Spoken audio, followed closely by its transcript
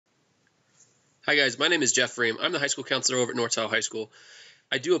Hi guys, my name is Jeff Ream. I'm the high school counselor over at North Tahoe High School.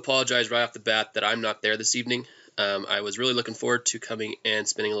 I do apologize right off the bat that I'm not there this evening. I was really looking forward to coming and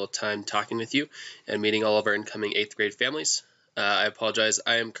spending a little time talking with you and meeting all of our incoming 8th grade families. I apologize.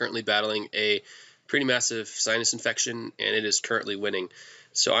 I am currently battling a pretty massive sinus infection and it is currently winning.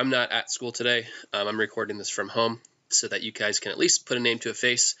 So I'm not at school today. I'm recording this from home so that you guys can at least put a name to a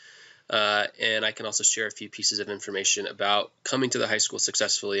face. And I can also share a few pieces of information about coming to the high school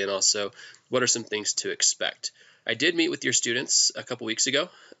successfully and also what are some things to expect. I did meet with your students a couple weeks ago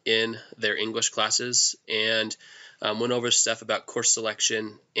in their English classes and went over stuff about course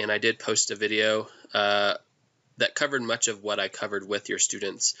selection, and I did post a video that covered much of what I covered with your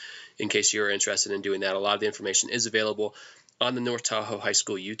students in case you are interested in doing that. A lot of the information is available on the North Tahoe High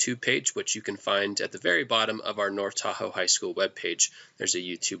School YouTube page, which you can find at the very bottom of our North Tahoe High School webpage. There's a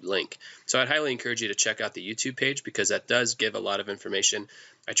YouTube link. So I'd highly encourage you to check out the YouTube page because that does give a lot of information.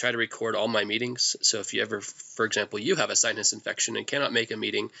 I try to record all my meetings. So if you ever, for example, you have a sinus infection and cannot make a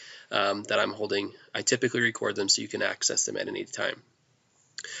meeting that I'm holding, I typically record them so you can access them at any time.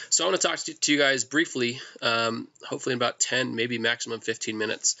 So I want to talk to you guys briefly, hopefully in about 10, maybe maximum 15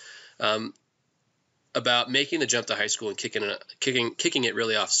 minutes, about making the jump to high school and kicking it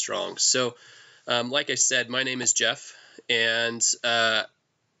really off strong. So like I said, my name is Jeff, and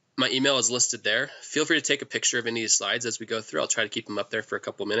my email is listed there. Feel free to take a picture of any of these slides as we go through. I'll try to keep them up there for a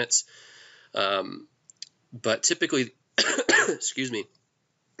couple minutes. But typically, excuse me,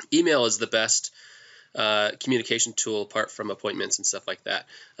 email is the best communication tool apart from appointments and stuff like that.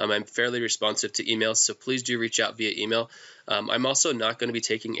 I'm fairly responsive to emails, so please do reach out via email. I'm also not going to be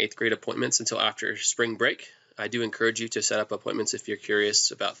taking 8th grade appointments until after spring break. I do encourage you to set up appointments if you're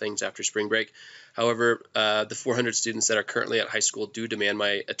curious about things after spring break. However, the 400 students that are currently at high school do demand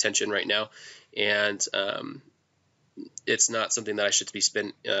my attention right now, and it's not something that I should be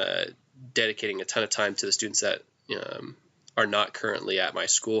dedicating a ton of time to the students that are not currently at my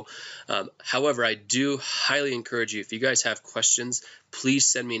school. However, I do highly encourage you, if you guys have questions, please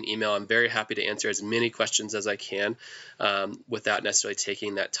send me an email. I'm very happy to answer as many questions as I can without necessarily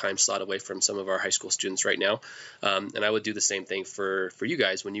taking that time slot away from some of our high school students right now. And I would do the same thing for you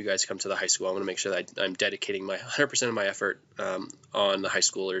guys when you guys come to the high school. I want to make sure that I'm dedicating my 100% of my effort on the high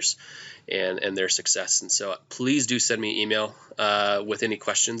schoolers and their success. And so please do send me an email with any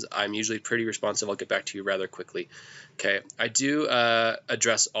questions. I'm usually pretty responsive. I'll get back to you rather quickly. Okay, I do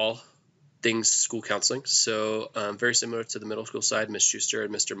address all things school counseling. So very similar to the middle school side, Ms. Schuster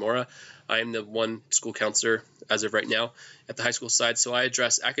and Mr. Mora. I am the one school counselor as of right now at the high school side. So I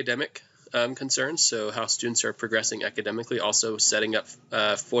address academic concerns, so how students are progressing academically, also setting up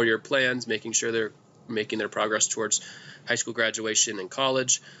 4-year plans, making sure they're making their progress towards high school graduation and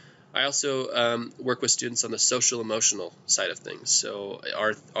college. I also work with students on the social emotional side of things. So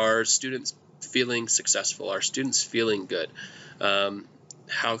are students feeling successful? Are students feeling good?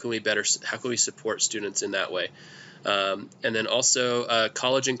 How can we support students in that way? And then also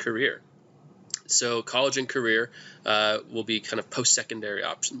college and career. So college and career will be kind of post-secondary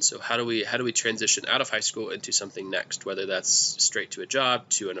options. So how do we transition out of high school into something next, whether that's straight to a job,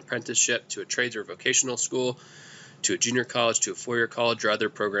 to an apprenticeship, to a trades or vocational school, to a junior college, to a 4-year college, or other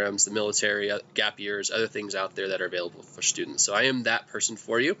programs, the military, gap years, other things out there that are available for students. So I am that person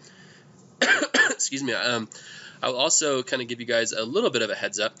for you. Excuse me. I'll also kind of give you guys a little bit of a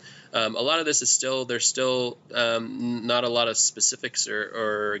heads up. A lot of this is there's still not a lot of specifics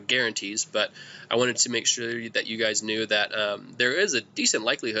or guarantees, but I wanted to make sure that you guys knew that there is a decent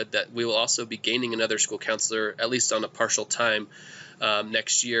likelihood that we will also be gaining another school counselor, at least on a partial time,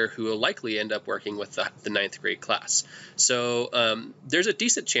 next year, who will likely end up working with the 9th grade class. So there's a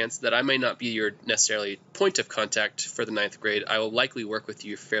decent chance that I may not be your necessarily point of contact for the 9th grade. I will likely work with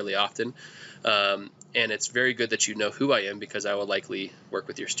you fairly often. And it's very good that you know who I am because I will likely work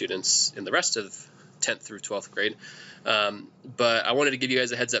with your students in the rest of 10th through 12th grade. But I wanted to give you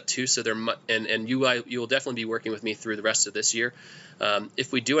guys a heads up too, so you will definitely be working with me through the rest of this year.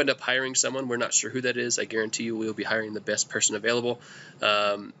 If we do end up hiring someone, we're not sure who that is. I guarantee you we will be hiring the best person available.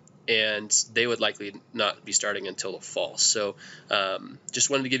 And they would likely not be starting until the fall. So just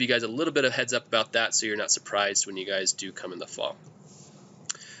wanted to give you guys a little bit of heads up about that so you're not surprised when you guys do come in the fall.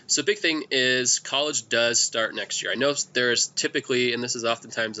 So big thing is college does start next year. I know there's typically, and this is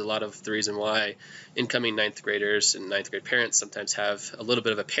oftentimes a lot of the reason why incoming 9th graders and 9th grade parents sometimes have a little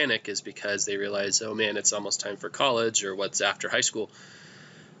bit of a panic is because they realize, oh man, it's almost time for college or what's after high school.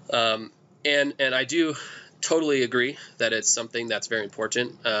 And I do totally agree that it's something that's very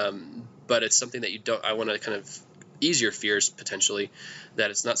important, but it's something that I want to kind of ease your fears potentially,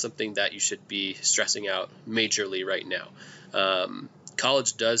 that it's not something that you should be stressing out majorly right now.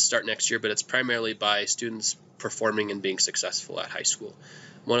 College does start next year, but it's primarily by students performing and being successful at high school.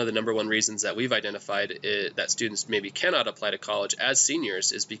 One of the number one reasons that we've identified that students maybe cannot apply to college as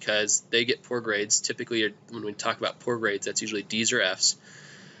seniors is because they get poor grades. Typically, when we talk about poor grades, that's usually D's or F's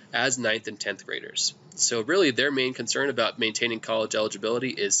as 9th and 10th graders. So really their main concern about maintaining college eligibility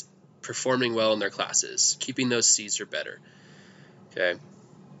is performing well in their classes, keeping those C's or better. Okay.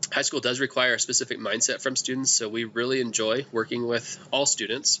 High school does require a specific mindset from students, so we really enjoy working with all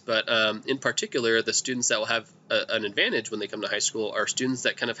students, but in particular, the students that will have an advantage when they come to high school are students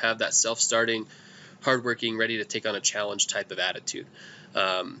that kind of have that self-starting, hardworking, ready to take on a challenge type of attitude.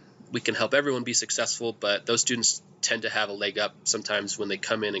 We can help everyone be successful, but those students tend to have a leg up sometimes when they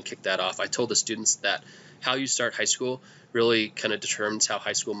come in and kick that off. I told the students that how you start high school really kind of determines how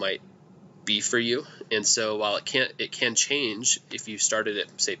high school might be for you. And so while it can change if you started it,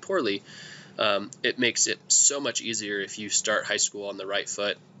 say, poorly, it makes it so much easier if you start high school on the right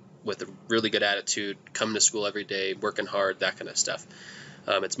foot with a really good attitude, coming to school every day, working hard, that kind of stuff.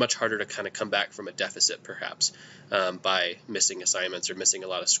 It's much harder to kind of come back from a deficit, perhaps, by missing assignments or missing a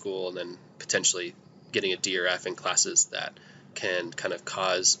lot of school and then potentially getting a D or F in classes that can kind of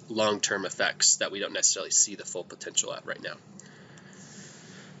cause long-term effects that we don't necessarily see the full potential at right now.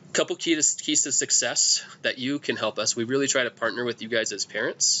 Couple keys to success that you can help us. We really try to partner with you guys as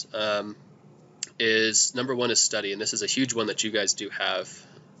parents. Is number one is study, and this is a huge one that you guys do have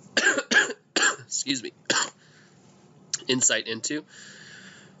excuse me, insight into.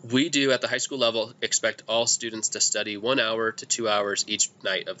 We do at the high school level expect all students to study 1 hour to 2 hours each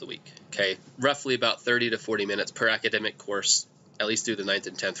night of the week. Okay, roughly about 30 to 40 minutes per academic course, at least through the 9th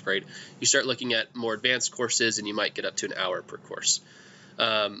and 10th grade. You start looking at more advanced courses and you might get up to an hour per course.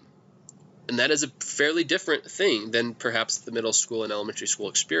 And that is a fairly different thing than perhaps the middle school and elementary school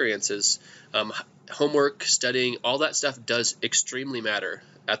experiences. Homework, studying, all that stuff does extremely matter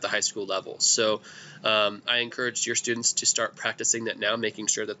at the high school level. So I encouraged your students to start practicing that now, making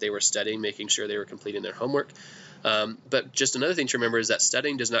sure that they were studying, making sure they were completing their homework. But just another thing to remember is that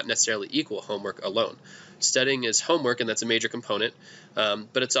studying does not necessarily equal homework alone. Studying is homework, and that's a major component.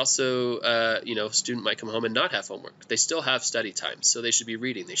 But it's also, a student might come home and not have homework. They still have study time, so they should be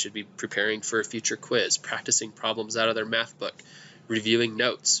reading. They should be preparing for a future quiz, practicing problems out of their math book, reviewing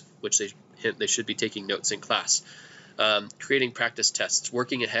notes, which they should be taking notes in class. Creating practice tests,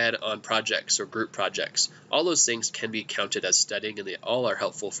 working ahead on projects or group projects. All those things can be counted as studying, and they all are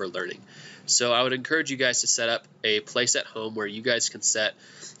helpful for learning. So I would encourage you guys to set up a place at home where you guys can set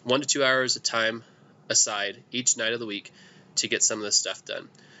 1 to 2 hours of time aside each night of the week to get some of this stuff done.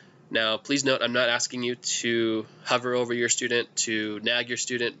 Now, please note, I'm not asking you to hover over your student, to nag your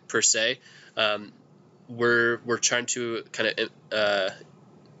student per se. We're trying to kind of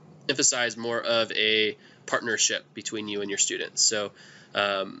emphasize more of a partnership between you and your students. So,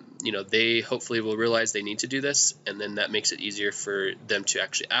 they hopefully will realize they need to do this, and then that makes it easier for them to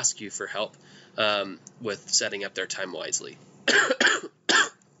actually ask you for help with setting up their time wisely.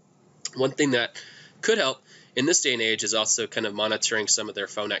 One thing that could help in this day and age is also kind of monitoring some of their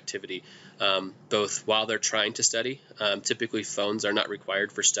phone activity, both while they're trying to study. Typically, phones are not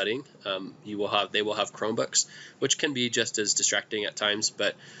required for studying. They will have Chromebooks, which can be just as distracting at times,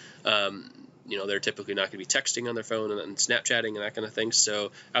 but they're typically not going to be texting on their phone and Snapchatting and that kind of thing.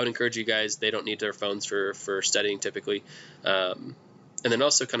 So I would encourage you guys, they don't need their phones for studying typically. And then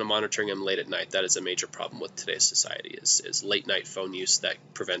also kind of monitoring them late at night. That is a major problem with today's society is late night phone use that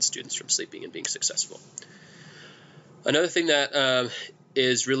prevents students from sleeping and being successful. Another thing that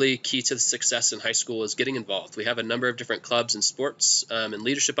is really key to the success in high school is getting involved. We have a number of different clubs and sports and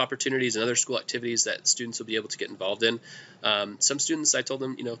leadership opportunities and other school activities that students will be able to get involved in. Some students, I told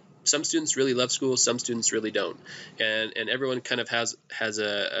them, some students really love school, some students really don't. And everyone kind of has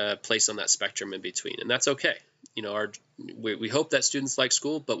a place on that spectrum in between, and that's okay. We hope that students like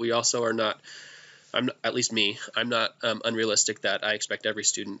school, but we also are not, at least me, I'm not unrealistic that I expect every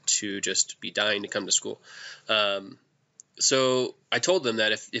student to just be dying to come to school. So I told them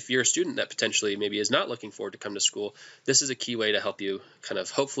that if you're a student that potentially maybe is not looking forward to come to school, this is a key way to help you kind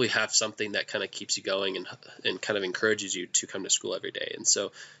of hopefully have something that kind of keeps you going and kind of encourages you to come to school every day. And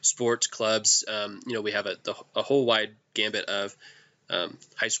so sports clubs, we have a whole wide gambit of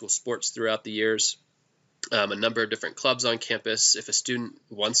high school sports throughout the years, a number of different clubs on campus. If a student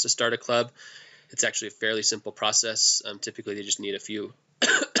wants to start a club, it's actually a fairly simple process. Typically, they just need a few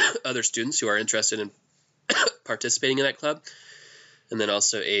other students who are interested in participating in that club, and then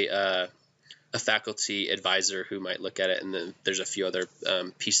also a faculty advisor who might look at it, and then there's a few other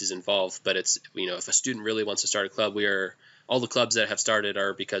pieces involved. But it's if a student really wants to start a club, we are all the clubs that have started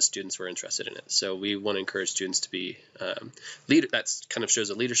are because students were interested in it. So we want to encourage students to be leader. That kind of shows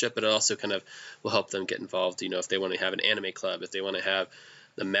a leadership, but it also kind of will help them get involved. If they want to have an anime club, if they want to have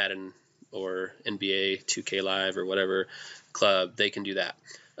the Madden or NBA 2K Live or whatever club, they can do that.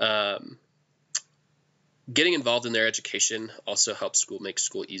 Getting involved in their education also helps make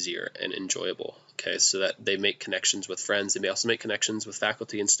school easier and enjoyable. Okay, so that they make connections with friends. They may also make connections with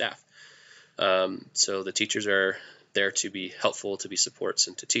faculty and staff. So the teachers are there to be helpful, to be supports,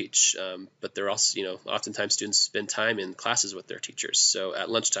 and to teach. But they're also, oftentimes students spend time in classes with their teachers. So at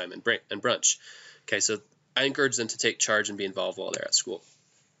lunchtime and brunch. Okay, so I encourage them to take charge and be involved while they're at school.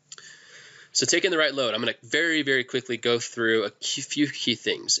 So taking the right load, I'm going to very, very quickly go through a few key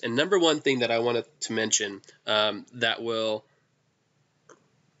things. And number one thing that I wanted to mention that will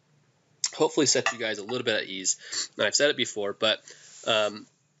hopefully set you guys a little bit at ease, and I've said it before, but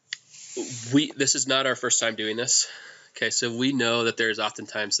this is not our first time doing this. Okay, so we know that there's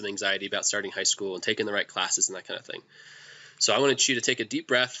oftentimes some anxiety about starting high school and taking the right classes and that kind of thing. So I wanted you to take a deep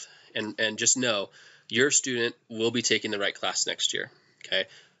breath and just know your student will be taking the right class next year. Okay.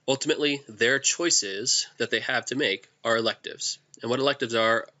 Ultimately, their choices that they have to make are electives. And what electives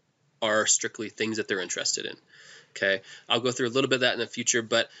are strictly things that they're interested in. Okay, I'll go through a little bit of that in the future,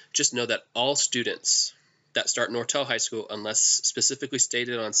 but just know that all students that start North Tahoe High School, unless specifically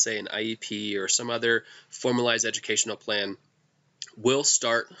stated on, say, an IEP or some other formalized educational plan, will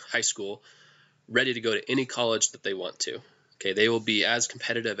start high school ready to go to any college that they want to. Okay, they will be as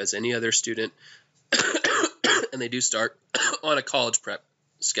competitive as any other student, and they do start on a college prep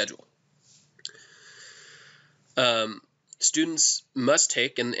schedule. Students must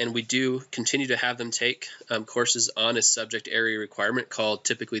take, and we do continue to have them take courses on a subject area requirement called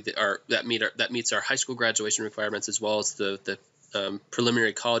typically that meets our high school graduation requirements, as well as the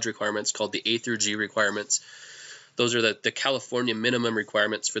preliminary college requirements called the A through G requirements. Those are the California minimum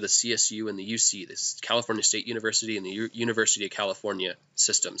requirements for the CSU and the UC, this California State University and the University of California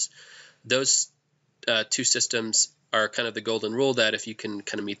systems. Those two systems are kind of the golden rule that if you can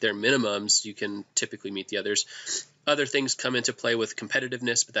kind of meet their minimums, you can typically meet the others. Other things come into play with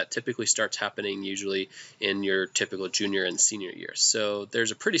competitiveness, but that typically starts happening usually in your typical junior and senior years. So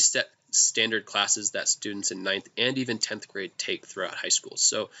there's a pretty set standard classes that students in 9th and even 10th grade take throughout high school.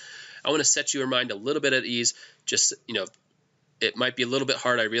 So I want to set your mind a little bit at ease. Just, it might be a little bit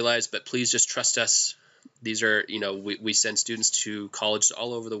hard, I realize, but please just trust us. These are, we send students to colleges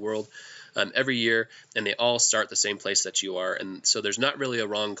all over the world every year, and they all start the same place that you are. And so there's not really a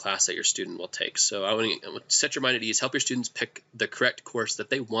wrong class that your student will take. So I want to set your mind at ease, help your students pick the correct course that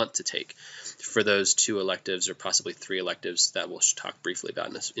they want to take for those 2 electives or possibly 3 electives that we'll talk briefly about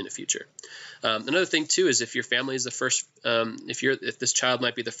in the future. Another thing too is if your family is the first, if this child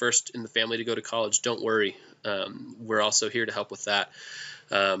might be the first in the family to go to college, don't worry. We're also here to help with that.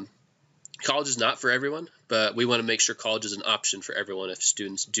 College is not for everyone, but we want to make sure college is an option for everyone if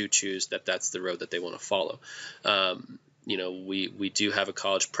students do choose that that's the road that they want to follow. We do have a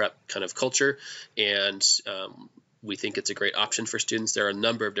college prep kind of culture, and we think it's a great option for students. There are a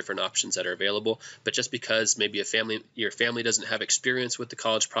number of different options that are available, but just because maybe your family doesn't have experience with the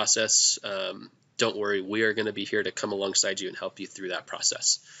college process, don't worry. We are going to be here to come alongside you and help you through that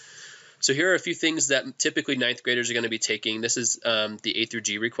process. So here are a few things that typically 9th graders are going to be taking. This is the A through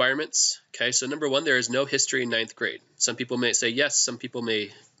G requirements. Okay, so number 1, there is no history in 9th grade. Some people may say yes, some people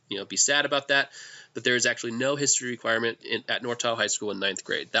may be sad about that, but there is actually no history requirement at North Tahoe High School in 9th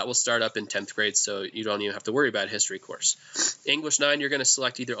grade. That will start up in 10th grade, so you don't even have to worry about a history course. English 9, you're going to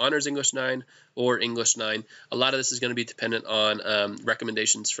select either Honors English 9 or English 9. A lot of this is going to be dependent on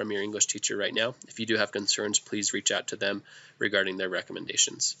recommendations from your English teacher right now. If you do have concerns, please reach out to them regarding their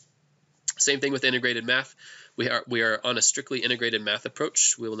recommendations. Same thing with integrated math. We are on a strictly integrated math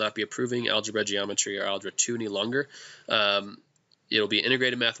approach. We will not be approving algebra, geometry, or algebra 2 any longer. It'll be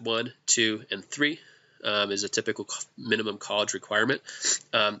integrated math 1, 2, and 3 is a typical minimum college requirement.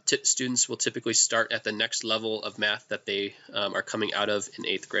 Students will typically start at the next level of math that they are coming out of in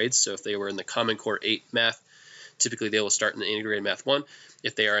 8th grade. So if they were in the Common Core 8 math, typically they will start in the integrated math 1.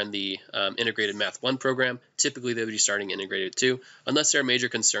 If they are in the integrated math 1 program, typically they would be starting integrated 2, unless there are major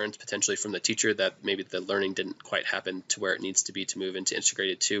concerns potentially from the teacher that maybe the learning didn't quite happen to where it needs to be to move into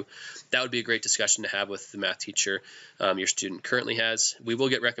integrated 2. That would be a great discussion to have with the math teacher your student currently has. We will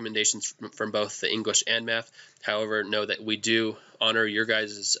get recommendations from both the English and math. However, know that we do honor your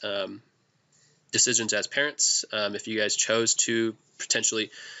guys' decisions as parents. If you guys chose to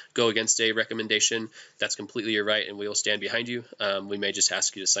potentially go against a recommendation, that's completely your right, and we will stand behind you. We may just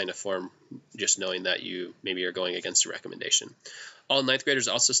ask you to sign a form just knowing that you maybe are going against a recommendation. All ninth graders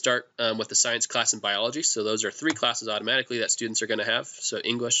also start with the science class and biology. So those are 3 classes automatically that students are going to have. So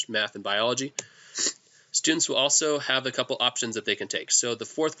English, math, and biology. Students will also have a couple options that they can take. So the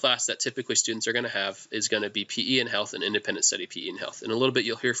 4th class that typically students are going to have is going to be PE and Health and Independent Study PE and Health. In a little bit,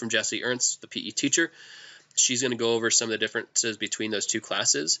 you'll hear from Jessie Ernst, the PE teacher. She's going to go over some of the differences between those 2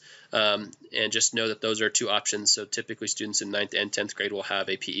 classes, and just know that those are 2 options. So typically students in 9th and 10th grade will have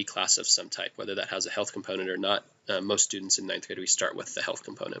a PE class of some type, whether that has a health component or not. Most students in 9th grade, we start with the health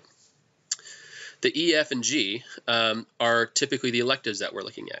component. The E, F, and G are typically the electives that we're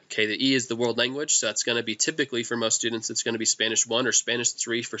looking at. Okay, the E is the world language, so that's going to be typically for most students, it's going to be Spanish 1 or Spanish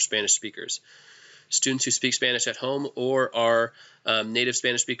 3 for Spanish speakers. Students who speak Spanish at home or are native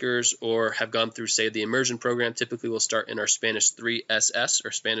Spanish speakers or have gone through, say, the immersion program typically will start in our Spanish 3 SS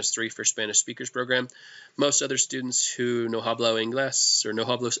or Spanish 3 for Spanish speakers program. Most other students who no hablo inglés or no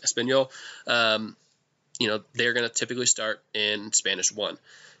hablo español, they're going to typically start in Spanish 1.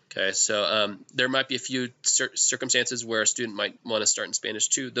 Okay, so there might be a few circumstances where a student might want to start in Spanish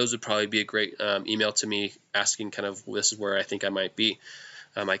 2. Those would probably be a great email to me asking kind of this is where I think I might be.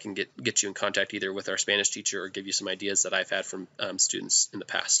 I can get you in contact either with our Spanish teacher or give you some ideas that I've had from students in the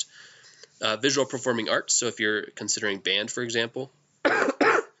past. Visual performing arts, so if you're considering band, for example,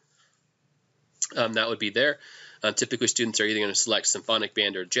 that would be there. Typically, students are either going to select symphonic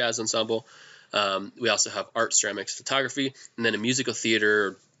band or jazz ensemble. We also have art, ceramics, photography, and then a musical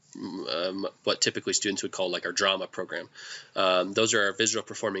theater, what typically students would call like our drama program. Those are our visual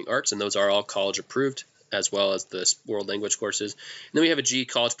performing arts, and those are all college approved, as well as the world language courses. And then we have a G,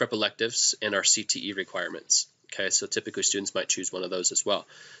 college prep electives, and our CTE requirements. Okay, so typically students might choose one of those as well.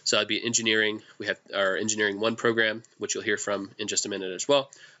 So that'd be engineering. We have our Engineering 1 program, which you'll hear from in just a minute as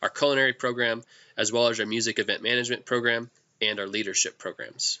well, our culinary program, as well as our music event management program, and our leadership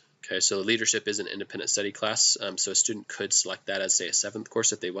programs. Okay, so leadership is an independent study class, so a student could select that as, say, a 7th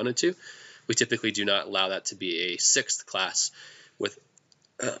course if they wanted to. We typically do not allow that to be a 6th class. With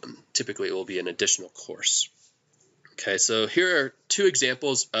typically it will be an additional course. Okay, so here are 2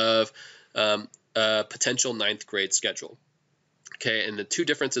 examples of a potential 9th grade schedule. Okay, and the 2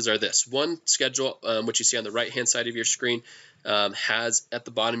 differences are this. One schedule, which you see on the right-hand side of your screen, has at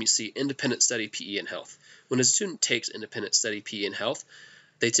the bottom you see Independent Study PE and Health. When a student takes Independent Study PE and Health,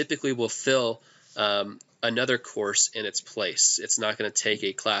 they typically will fill another course in its place. It's not going to take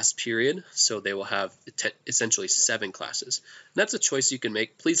a class period, so they will have essentially 7 classes. And that's a choice you can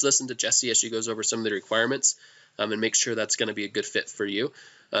make. Please listen to Jessie as she goes over some of the requirements and make sure that's going to be a good fit for you.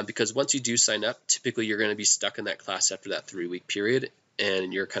 Because once you do sign up, typically you're going to be stuck in that class after that 3-week period,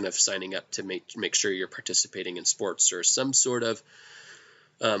 and you're kind of signing up to make sure you're participating in sports or some sort of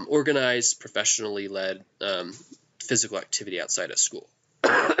organized, professionally led physical activity outside of school.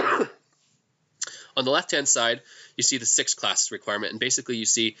 On the left-hand side, you see the 6 class requirement, and basically you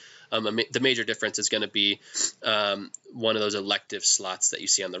see the major difference is going to be one of those elective slots that you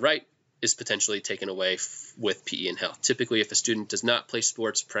see on the right is potentially taken away with PE and Health. Typically, if a student does not play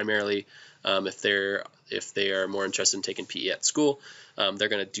sports primarily, if they are more interested in taking PE at school, they're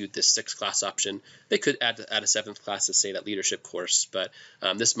going to do this 6th class option. They could add a 7th class to say that leadership course, but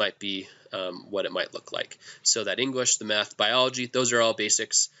this might be what it might look like. So that English, the math, biology, those are all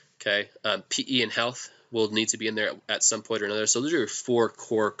basics. Okay, PE and Health will need to be in there at some point or another. So those are 4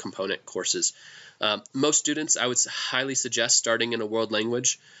 core component courses. Most students, I would highly suggest starting in a world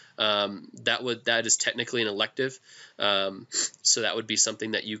language. That is technically an elective, so that would be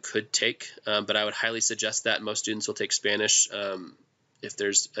something that you could take. But I would highly suggest that most students will take Spanish. If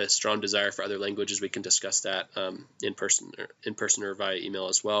there's a strong desire for other languages, we can discuss that in person or via email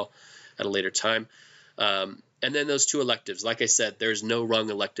as well at a later time. And then those 2 electives. Like I said, there's no wrong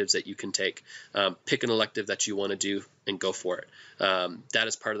electives that you can take. Pick an elective that you want to do and go for it. That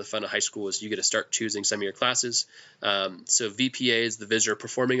is part of the fun of high school is you get to start choosing some of your classes. So VPA is the Visual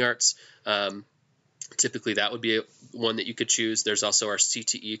Performing Arts. Typically, that would be one that you could choose. There's also our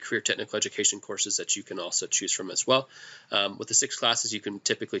CTE, Career Technical Education courses that you can also choose from as well. With the 6 classes, you can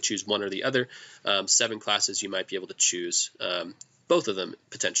typically choose one or the other. 7 classes, you might be able to choose both of them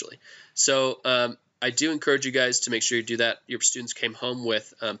potentially. So I do encourage you guys to make sure you do that. Your students came home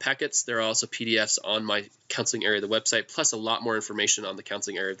with packets. There are also PDFs on my counseling area of the website, plus a lot more information on the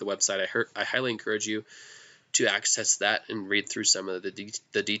counseling area of the website. I highly encourage you to access that and read through some of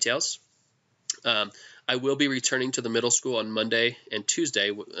the details. I will be returning to the middle school on Monday and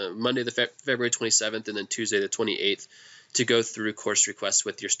Tuesday, Monday the February 27th and then Tuesday the 28th, to go through course requests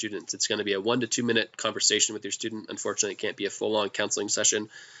with your students. It's going to be a 1 to 2 minute conversation with your student. Unfortunately, it can't be a full-on counseling session.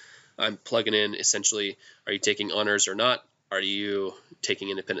 I'm plugging in essentially, are you taking honors or not? Are you taking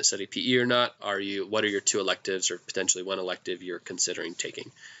independent study PE or not? What are your 2 electives or potentially 1 elective you're considering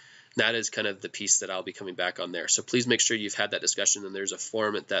taking? That is kind of the piece that I'll be coming back on there. So please make sure you've had that discussion, and there's a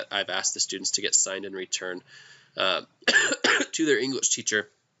form that I've asked the students to get signed and returned to their English teacher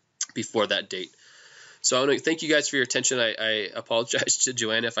before that date. So I want to thank you guys for your attention. I apologize to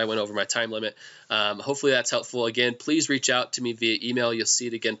Joanna if I went over my time limit. Hopefully that's helpful. Again, please reach out to me via email. You'll see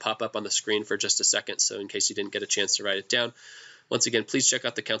it again pop up on the screen for just a second, so in case you didn't get a chance to write it down. Once again, please check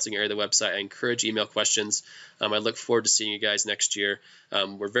out the counseling area of the website. I encourage email questions. I look forward to seeing you guys next year.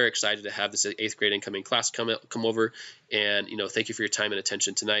 We're very excited to have this 8th grade incoming class come over, and thank you for your time and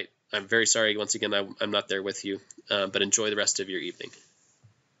attention tonight. I'm very sorry once again I'm not there with you, but enjoy the rest of your evening.